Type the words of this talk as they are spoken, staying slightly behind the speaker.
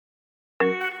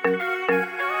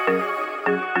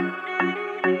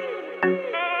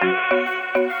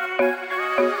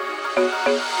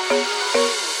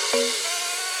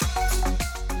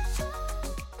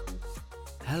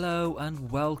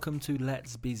welcome to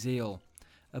Let's Be Zeal,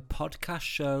 a podcast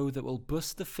show that will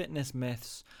bust the fitness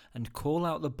myths and call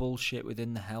out the bullshit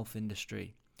within the health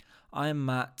industry. I am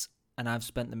Matt, and I've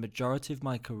spent the majority of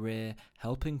my career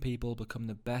helping people become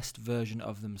the best version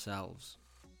of themselves.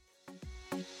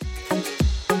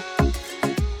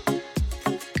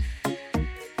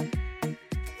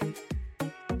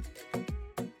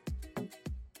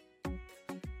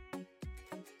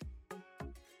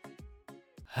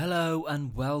 Hello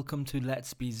and welcome to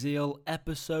Let's Be Zeal,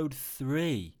 episode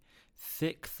 3,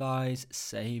 Thick Thighs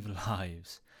Save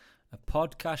Lives, a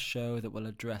podcast show that will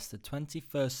address the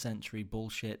 21st century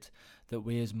bullshit that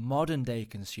we as modern day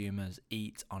consumers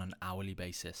eat on an hourly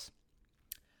basis.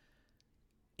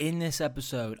 In this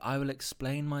episode, I will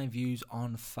explain my views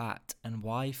on fat and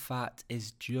why fat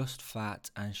is just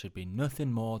fat and should be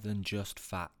nothing more than just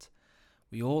fat.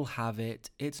 We all have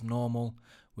it, it's normal,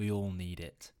 we all need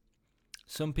it.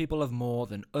 Some people have more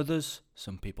than others,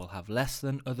 some people have less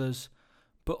than others,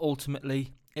 but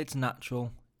ultimately, it's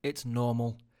natural, it's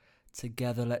normal.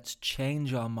 Together, let's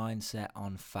change our mindset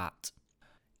on fat.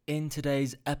 In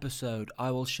today's episode,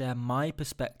 I will share my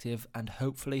perspective and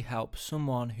hopefully help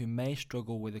someone who may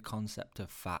struggle with the concept of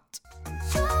fat.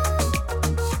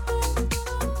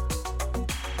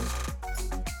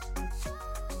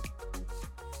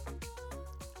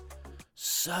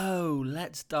 So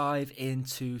let's dive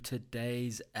into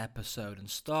today's episode and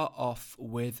start off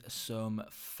with some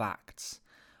facts.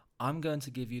 I'm going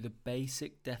to give you the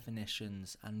basic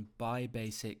definitions, and by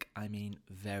basic I mean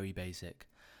very basic.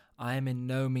 I am in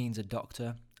no means a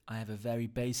doctor. I have a very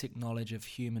basic knowledge of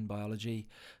human biology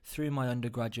through my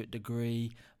undergraduate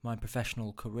degree, my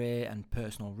professional career and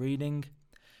personal reading.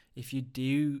 If you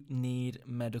do need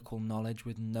medical knowledge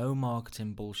with no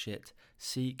marketing bullshit,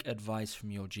 seek advice from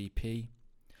your GP.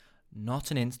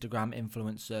 Not an Instagram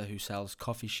influencer who sells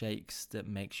coffee shakes that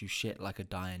makes you shit like a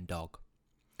dying dog.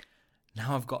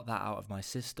 Now I've got that out of my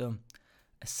system.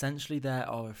 Essentially, there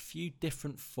are a few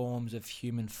different forms of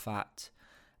human fat,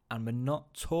 and we're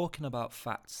not talking about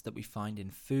fats that we find in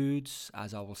foods,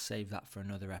 as I will save that for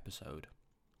another episode.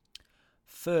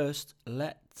 First,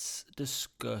 let's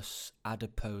discuss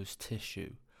adipose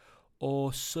tissue,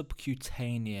 or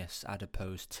subcutaneous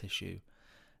adipose tissue.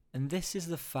 And this is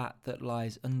the fat that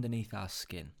lies underneath our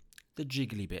skin, the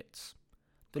jiggly bits,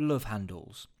 the love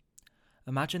handles.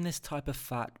 Imagine this type of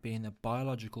fat being the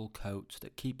biological coat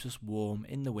that keeps us warm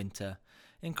in the winter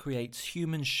and creates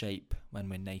human shape when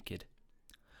we're naked.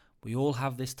 We all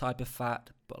have this type of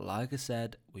fat, but like I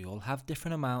said, we all have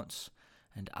different amounts,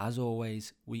 and as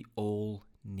always, we all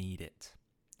need it.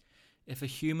 If a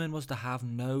human was to have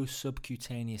no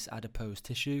subcutaneous adipose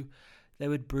tissue, they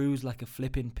would bruise like a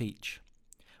flippin' peach.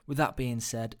 With that being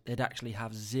said, they'd actually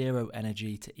have zero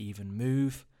energy to even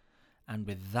move, and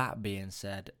with that being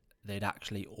said, they'd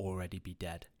actually already be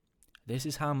dead. This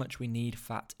is how much we need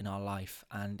fat in our life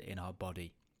and in our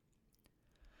body.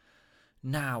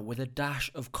 Now, with a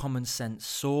dash of common sense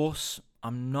sauce,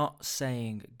 I'm not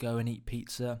saying go and eat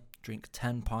pizza, drink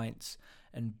 10 pints,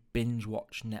 and binge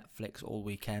watch Netflix all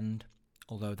weekend,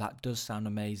 although that does sound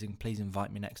amazing. Please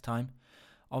invite me next time.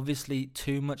 Obviously,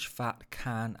 too much fat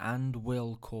can and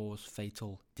will cause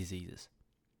fatal diseases.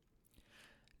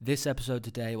 This episode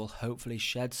today will hopefully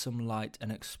shed some light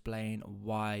and explain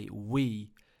why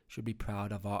we should be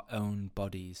proud of our own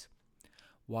bodies,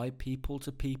 why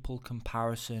people-to-people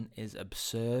comparison is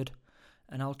absurd,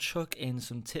 and I'll chuck in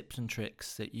some tips and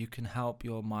tricks that you can help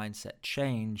your mindset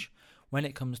change when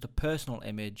it comes to personal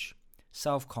image,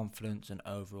 self-confidence, and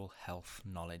overall health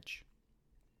knowledge.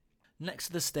 Next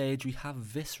to the stage, we have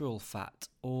visceral fat,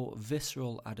 or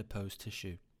visceral adipose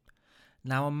tissue.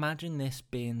 Now imagine this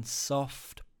being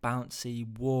soft, bouncy,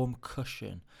 warm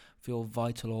cushion for your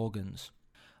vital organs.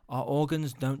 Our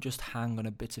organs don't just hang on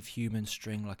a bit of human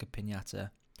string like a piñata.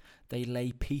 They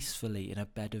lay peacefully in a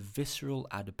bed of visceral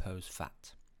adipose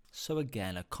fat. So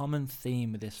again, a common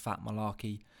theme with this fat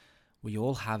malarkey: we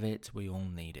all have it, we all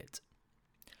need it.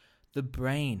 The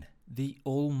brain, the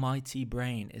almighty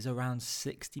brain, is around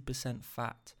 60%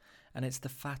 fat, and it's the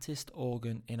fattest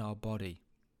organ in our body.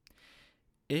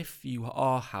 If you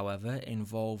are, however,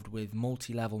 involved with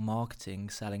multi-level marketing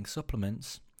selling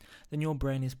supplements, then your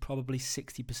brain is probably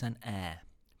 60% air,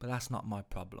 but that's not my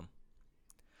problem.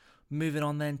 Moving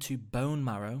on then to bone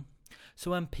marrow.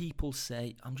 So when people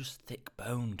say, I'm just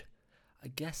thick-boned, I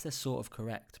guess they're sort of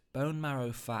correct. Bone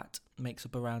marrow fat makes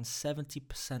up around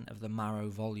 70% of the marrow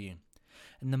volume,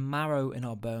 and the marrow in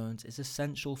our bones is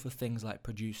essential for things like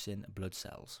producing blood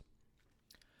cells.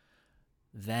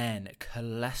 Then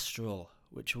cholesterol,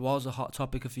 which was a hot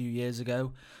topic a few years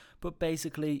ago, but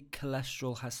basically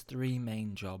cholesterol has three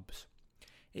main jobs.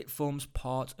 It forms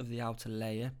part of the outer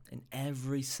layer in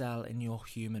every cell in your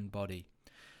human body.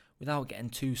 Without getting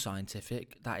too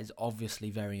scientific, that is obviously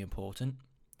very important.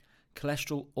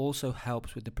 Cholesterol also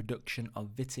helps with the production of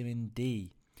vitamin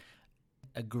D,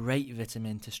 a great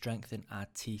vitamin to strengthen our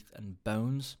teeth and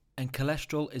bones. And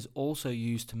cholesterol is also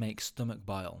used to make stomach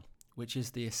bile, which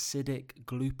is the acidic,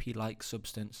 gloopy-like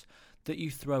substance that you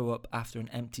throw up after an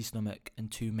empty stomach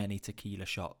and too many tequila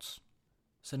shots.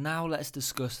 So now let's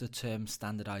discuss the term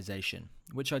standardization,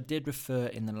 which I did refer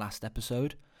in the last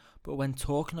episode, but when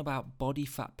talking about body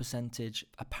fat percentage,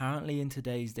 apparently in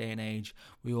today's day and age,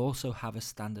 we also have a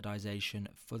standardization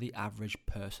for the average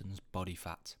person's body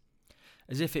fat.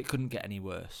 As if it couldn't get any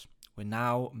worse. We're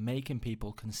now making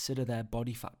people consider their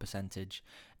body fat percentage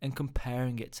and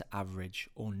comparing it to average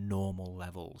or normal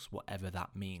levels, whatever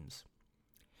that means.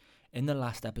 In the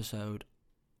last episode,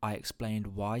 I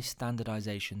explained why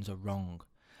standardizations are wrong.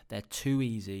 They're too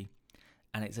easy,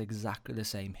 and it's exactly the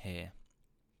same here.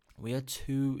 We are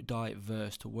too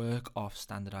diverse to work off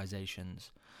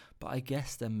standardizations, but I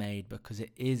guess they're made because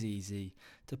it is easy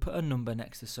to put a number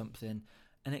next to something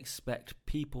and expect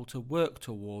people to work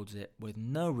towards it with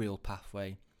no real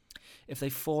pathway. If they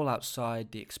fall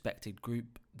outside the expected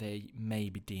group, they may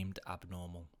be deemed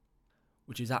abnormal,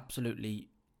 which is absolutely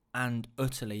and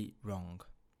utterly wrong.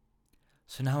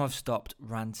 So now I've stopped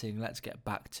ranting, let's get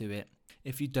back to it.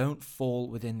 If you don't fall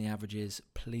within the averages,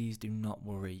 please do not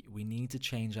worry. We need to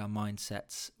change our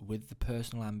mindsets with the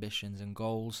personal ambitions and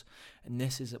goals, and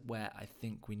this is where I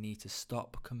think we need to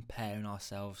stop comparing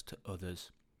ourselves to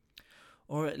others,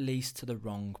 or at least to the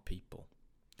wrong people.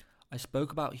 I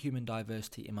spoke about human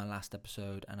diversity in my last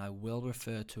episode, and I will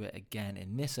refer to it again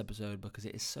in this episode because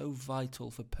it is so vital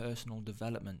for personal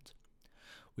development.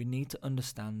 We need to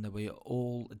understand that we are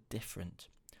all different.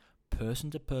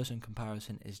 Person-to-person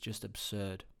comparison is just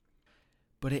absurd.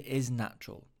 But it is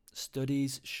natural.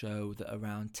 Studies show that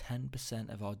around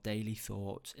 10% of our daily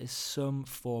thoughts is some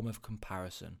form of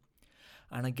comparison.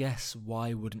 And I guess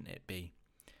why wouldn't it be?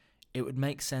 It would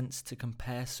make sense to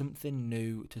compare something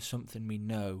new to something we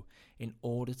know in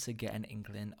order to get an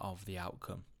inkling of the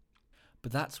outcome.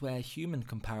 But that's where human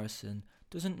comparison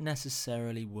doesn't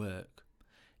necessarily work.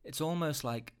 It's almost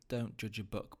like don't judge a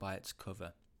book by its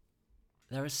cover.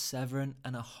 There are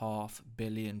 7.5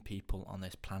 billion people on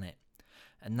this planet,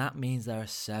 and that means there are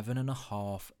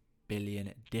 7.5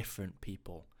 billion different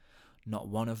people. Not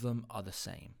one of them are the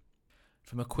same.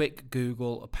 From a quick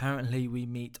Google, apparently we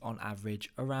meet on average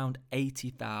around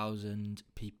 80,000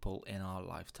 people in our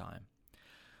lifetime.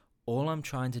 All I'm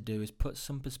trying to do is put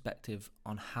some perspective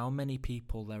on how many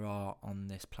people there are on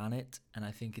this planet, and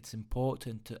I think it's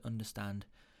important to understand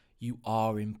you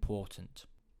are important.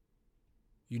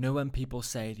 You know when people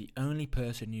say the only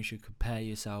person you should compare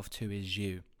yourself to is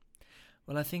you?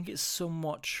 Well, I think it's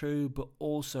somewhat true, but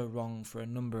also wrong for a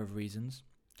number of reasons,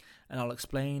 and I'll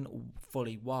explain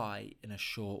fully why in a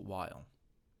short while.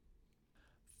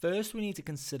 First, we need to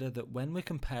consider that when we're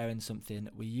comparing something,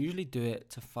 we usually do it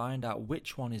to find out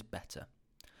which one is better.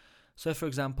 So for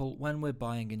example, when we're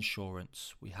buying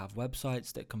insurance, we have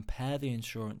websites that compare the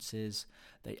insurances,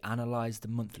 they analyse the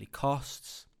monthly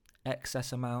costs,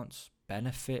 excess amounts,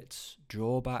 benefits,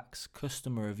 drawbacks,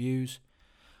 customer reviews.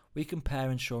 We compare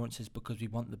insurances because we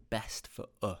want the best for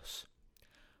us.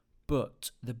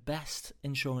 But the best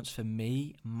insurance for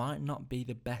me might not be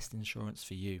the best insurance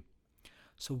for you.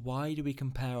 So why do we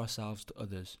compare ourselves to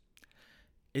others?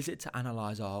 Is it to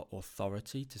analyse our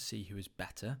authority to see who is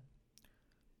better?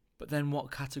 But then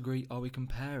what category are we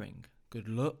comparing? Good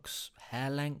looks, hair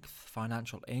length,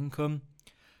 financial income,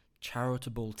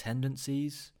 charitable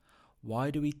tendencies?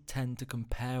 Why do we tend to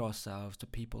compare ourselves to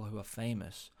people who are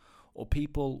famous or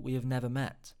people we have never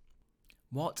met?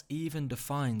 What even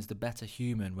defines the better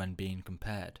human when being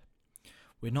compared?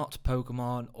 We're not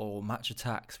Pokemon or Match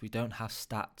Attacks, we don't have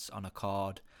stats on a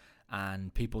card,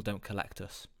 and people don't collect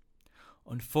us.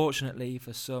 Unfortunately,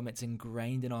 for some it's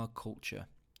ingrained in our culture.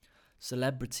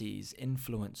 Celebrities,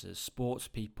 influencers, sports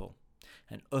people,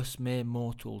 and us mere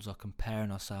mortals are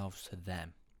comparing ourselves to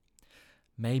them.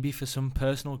 Maybe for some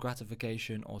personal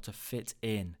gratification or to fit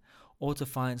in, or to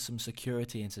find some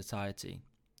security in society.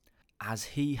 As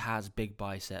he has big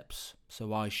biceps,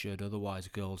 so I should, otherwise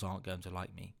girls aren't going to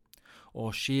like me.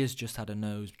 Or she has just had a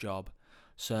nose job,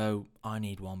 so I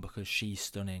need one because she's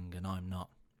stunning and I'm not.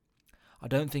 I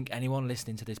don't think anyone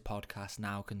listening to this podcast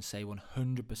now can say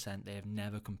 100% they have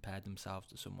never compared themselves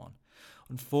to someone.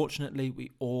 Unfortunately,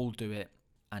 we all do it,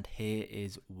 and here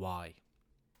is why.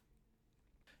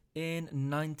 In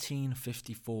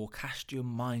 1954, cast your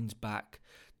minds back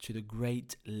to the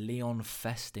great Leon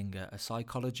Festinger, a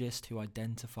psychologist who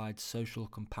identified social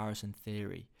comparison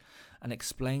theory and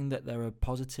explained that there are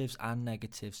positives and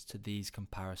negatives to these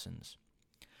comparisons.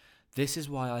 This is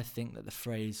why I think that the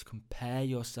phrase compare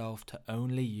yourself to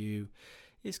only you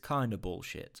is kind of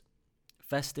bullshit.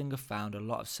 Festinger found a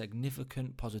lot of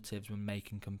significant positives when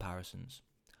making comparisons.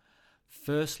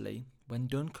 Firstly, when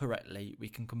done correctly, we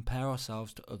can compare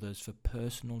ourselves to others for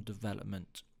personal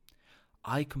development.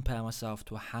 I compare myself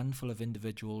to a handful of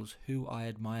individuals who I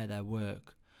admire their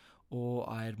work, or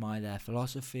I admire their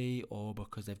philosophy, or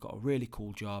because they've got a really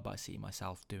cool job I see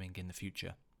myself doing in the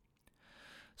future.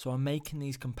 So I'm making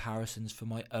these comparisons for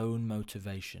my own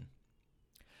motivation.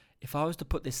 If I was to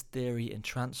put this theory and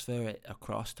transfer it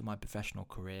across to my professional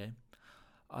career,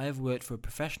 I have worked for a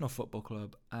professional football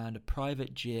club and a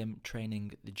private gym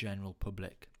training the general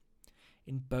public.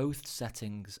 In both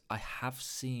settings, I have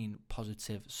seen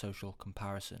positive social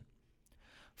comparison.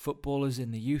 Footballers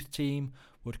in the youth team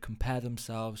would compare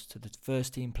themselves to the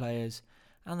first team players,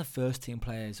 and the first team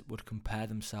players would compare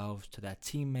themselves to their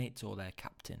teammates or their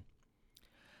captain.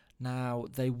 Now,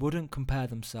 they wouldn't compare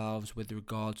themselves with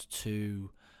regards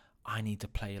to, I need to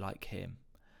play like him,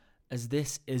 as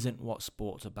this isn't what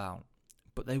sport's about.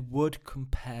 But they would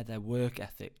compare their work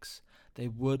ethics, they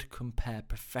would compare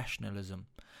professionalism,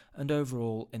 and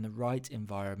overall, in the right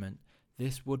environment,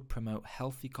 this would promote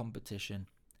healthy competition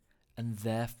and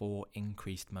therefore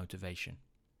increased motivation.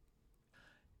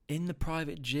 In the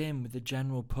private gym with the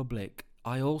general public,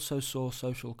 I also saw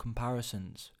social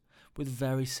comparisons with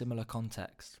very similar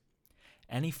context.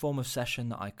 Any form of session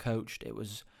that I coached, it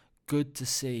was good to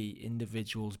see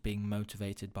individuals being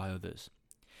motivated by others.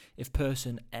 If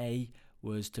person A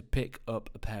was to pick up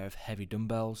a pair of heavy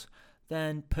dumbbells,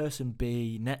 then person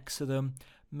B next to them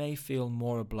may feel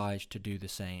more obliged to do the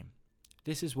same.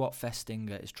 This is what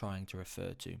Festinger is trying to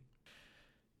refer to.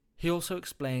 He also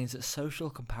explains that social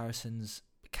comparisons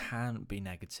can be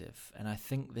negative, and I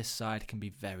think this side can be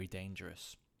very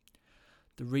dangerous.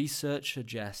 The research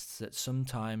suggests that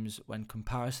sometimes when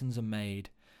comparisons are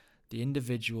made, the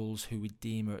individuals who we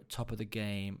deem are at top of the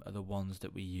game are the ones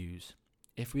that we use.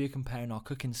 If we are comparing our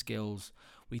cooking skills,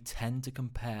 we tend to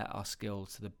compare our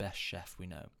skills to the best chef we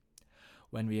know.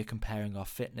 When we are comparing our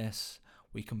fitness,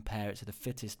 we compare it to the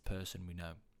fittest person we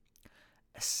know.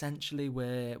 Essentially,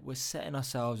 we're setting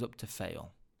ourselves up to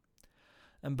fail.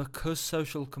 And because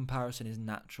social comparison is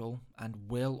natural and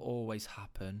will always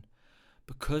happen,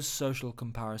 because social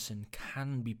comparison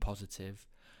can be positive,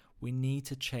 we need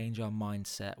to change our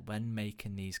mindset when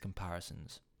making these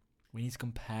comparisons. We need to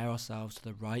compare ourselves to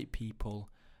the right people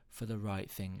for the right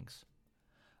things.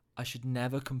 I should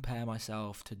never compare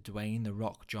myself to Dwayne "The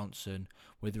Rock" Johnson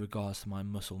with regards to my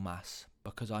muscle mass,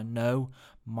 because I know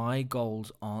my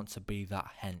goals aren't to be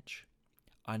that hench.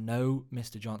 I know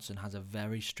Mr. Johnson has a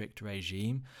very strict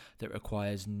regime that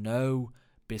requires no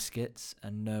biscuits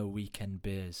and no weekend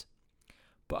beers.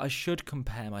 But I should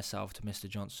compare myself to Mr.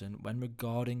 Johnson when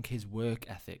regarding his work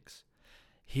ethics.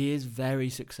 He is very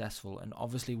successful and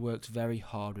obviously works very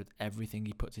hard with everything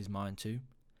he puts his mind to.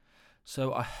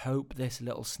 So I hope this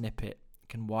little snippet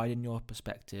can widen your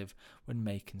perspective when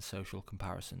making social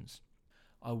comparisons.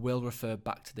 I will refer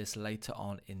back to this later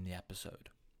on in the episode.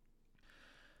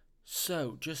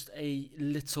 So, just a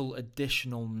little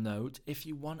additional note, if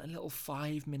you want a little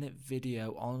 5-minute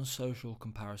video on social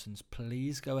comparisons,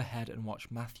 please go ahead and watch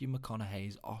Matthew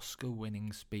McConaughey's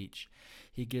Oscar-winning speech.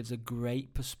 He gives a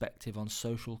great perspective on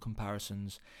social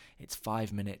comparisons. It's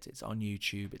 5 minutes, it's on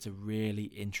YouTube, it's a really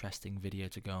interesting video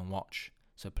to go and watch,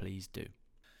 so please do.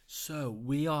 So,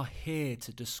 we are here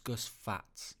to discuss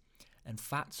fats, and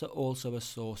fats are also a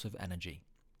source of energy.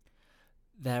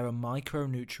 There are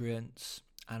micronutrients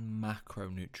and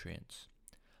macronutrients.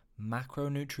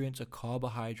 Macronutrients are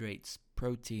carbohydrates,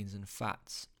 proteins and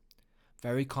fats,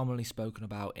 very commonly spoken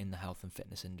about in the health and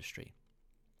fitness industry.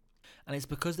 And it's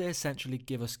because they essentially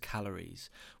give us calories,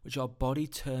 which our body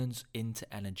turns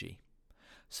into energy.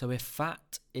 So if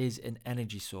fat is an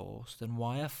energy source, then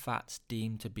why are fats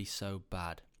deemed to be so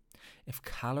bad? If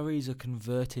calories are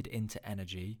converted into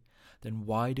energy, then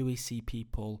why do we see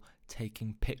people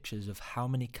taking pictures of how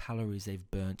many calories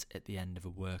they've burnt at the end of a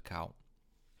workout?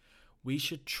 We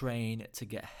should train to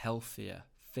get healthier,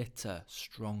 fitter,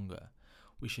 stronger.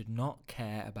 We should not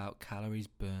care about calories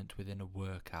burnt within a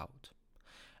workout.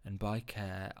 And by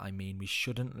care, I mean we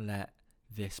shouldn't let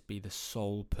this be the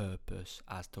sole purpose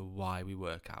as to why we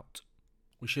work out.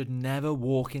 We should never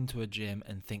walk into a gym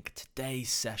and think today's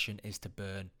session is to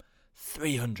burn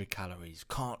 300 calories,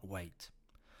 can't wait.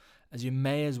 As you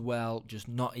may as well just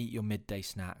not eat your midday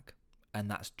snack, and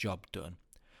that's job done,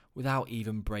 without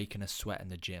even breaking a sweat in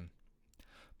the gym.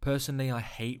 Personally, I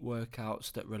hate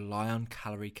workouts that rely on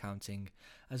calorie counting,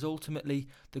 as ultimately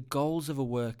the goals of a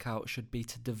workout should be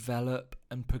to develop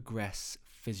and progress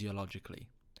physiologically.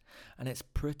 And it's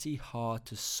pretty hard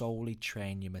to solely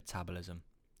train your metabolism.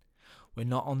 We're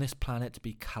not on this planet to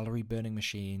be calorie burning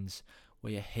machines,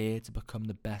 we're here to become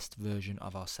the best version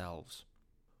of ourselves.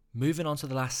 Moving on to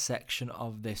the last section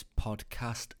of this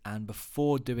podcast, and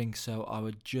before doing so, I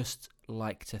would just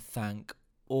like to thank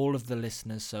all of the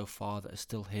listeners so far that are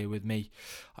still here with me.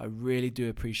 I really do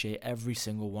appreciate every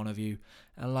single one of you,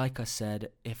 and like I said,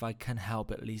 if I can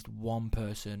help at least one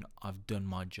person, I've done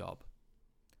my job.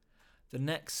 The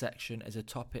next section is a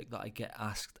topic that I get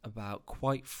asked about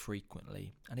quite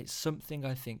frequently, and it's something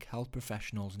I think health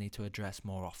professionals need to address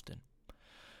more often.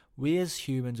 We as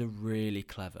humans are really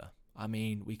clever. I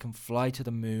mean, we can fly to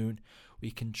the moon,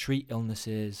 we can treat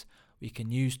illnesses, we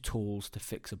can use tools to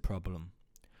fix a problem.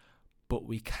 But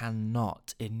we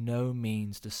cannot in no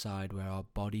means decide where our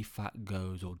body fat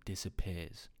goes or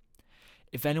disappears.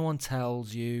 If anyone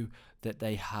tells you that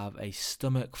they have a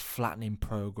stomach flattening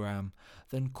program,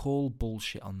 then call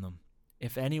bullshit on them.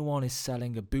 If anyone is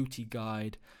selling a booty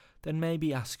guide, then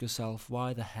maybe ask yourself,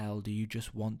 why the hell do you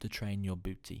just want to train your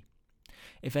booty?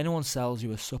 If anyone sells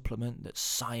you a supplement that's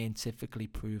scientifically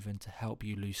proven to help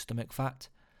you lose stomach fat,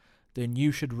 then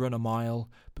you should run a mile,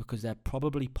 because they're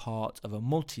probably part of a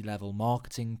multi-level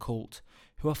marketing cult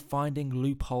who are finding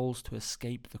loopholes to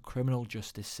escape the criminal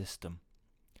justice system.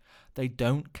 They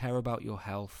don't care about your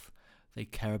health, they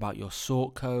care about your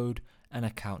sort code and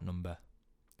account number.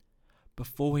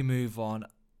 Before we move on,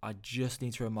 I just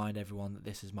need to remind everyone that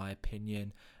this is my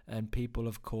opinion, and people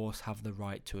of course have the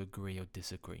right to agree or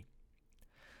disagree.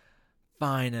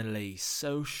 Finally,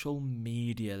 social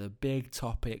media, the big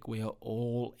topic we are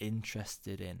all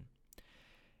interested in.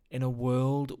 In a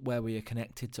world where we are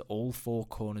connected to all four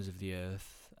corners of the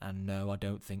earth, and no, I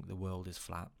don't think the world is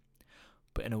flat,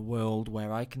 but in a world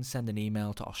where I can send an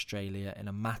email to Australia in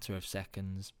a matter of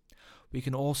seconds, we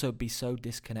can also be so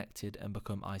disconnected and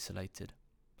become isolated.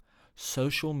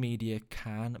 Social media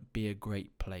can be a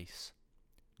great place.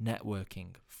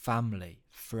 Networking, family,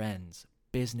 friends,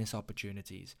 business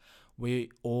opportunities.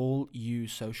 We all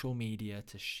use social media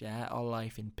to share our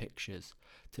life in pictures,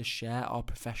 to share our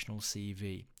professional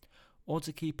CV, or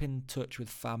to keep in touch with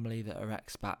family that are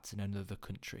expats in another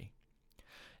country.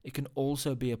 It can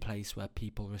also be a place where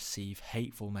people receive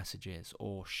hateful messages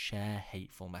or share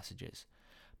hateful messages.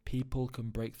 People can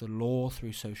break the law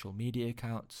through social media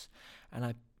accounts, and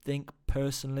I think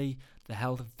personally the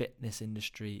health and fitness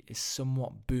industry is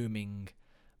somewhat booming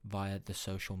via the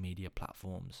social media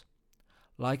platforms.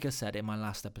 Like I said in my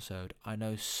last episode, I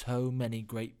know so many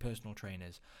great personal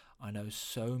trainers. I know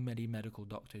so many medical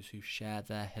doctors who share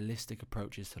their holistic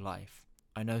approaches to life.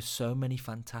 I know so many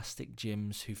fantastic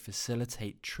gyms who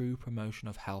facilitate true promotion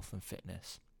of health and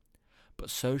fitness. But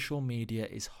social media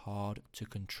is hard to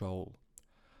control.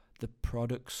 The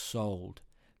products sold,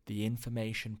 the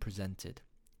information presented,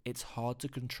 it's hard to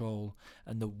control,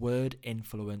 and the word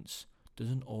influence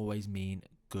doesn't always mean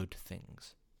good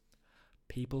things.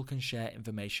 People can share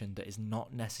information that is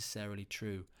not necessarily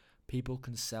true. People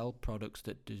can sell products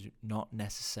that do not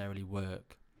necessarily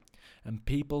work. And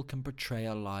people can portray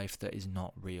a life that is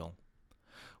not real.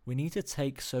 We need to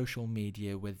take social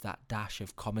media with that dash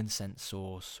of common sense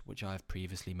sauce, which I have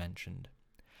previously mentioned.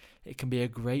 It can be a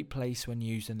great place when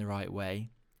used in the right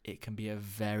way. It can be a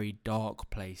very dark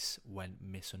place when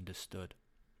misunderstood.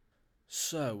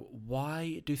 So,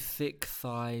 why do thick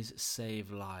thighs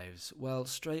save lives? Well,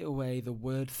 straight away, the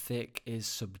word thick is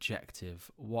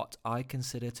subjective. What I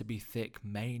consider to be thick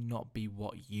may not be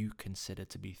what you consider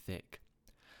to be thick.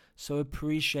 So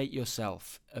appreciate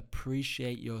yourself,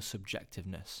 appreciate your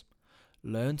subjectiveness.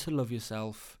 Learn to love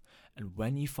yourself, and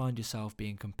when you find yourself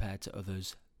being compared to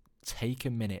others, take a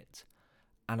minute.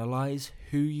 Analyze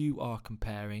who you are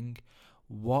comparing,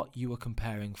 what you are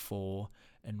comparing for,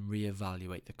 and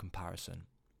reevaluate the comparison.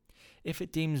 If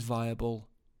it deems viable,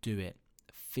 do it.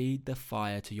 Feed the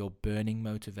fire to your burning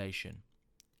motivation.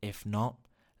 If not,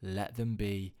 let them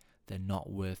be. They're not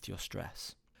worth your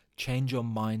stress. Change your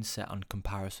mindset on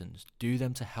comparisons. Do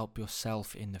them to help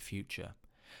yourself in the future.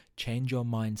 Change your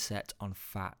mindset on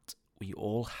fat. We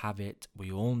all have it,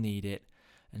 we all need it,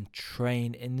 and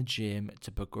train in the gym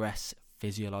to progress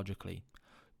physiologically.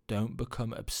 Don't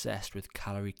become obsessed with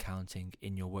calorie counting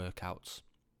in your workouts.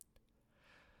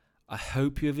 I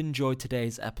hope you have enjoyed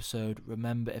today's episode.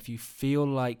 Remember, if you feel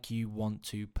like you want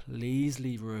to, please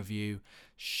leave a review,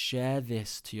 share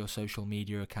this to your social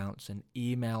media accounts, and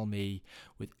email me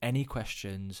with any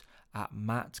questions at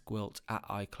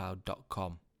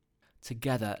mattgwilt@icloud.com.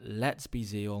 Together, let's be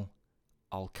Zeal.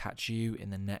 I'll catch you in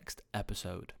the next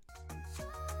episode.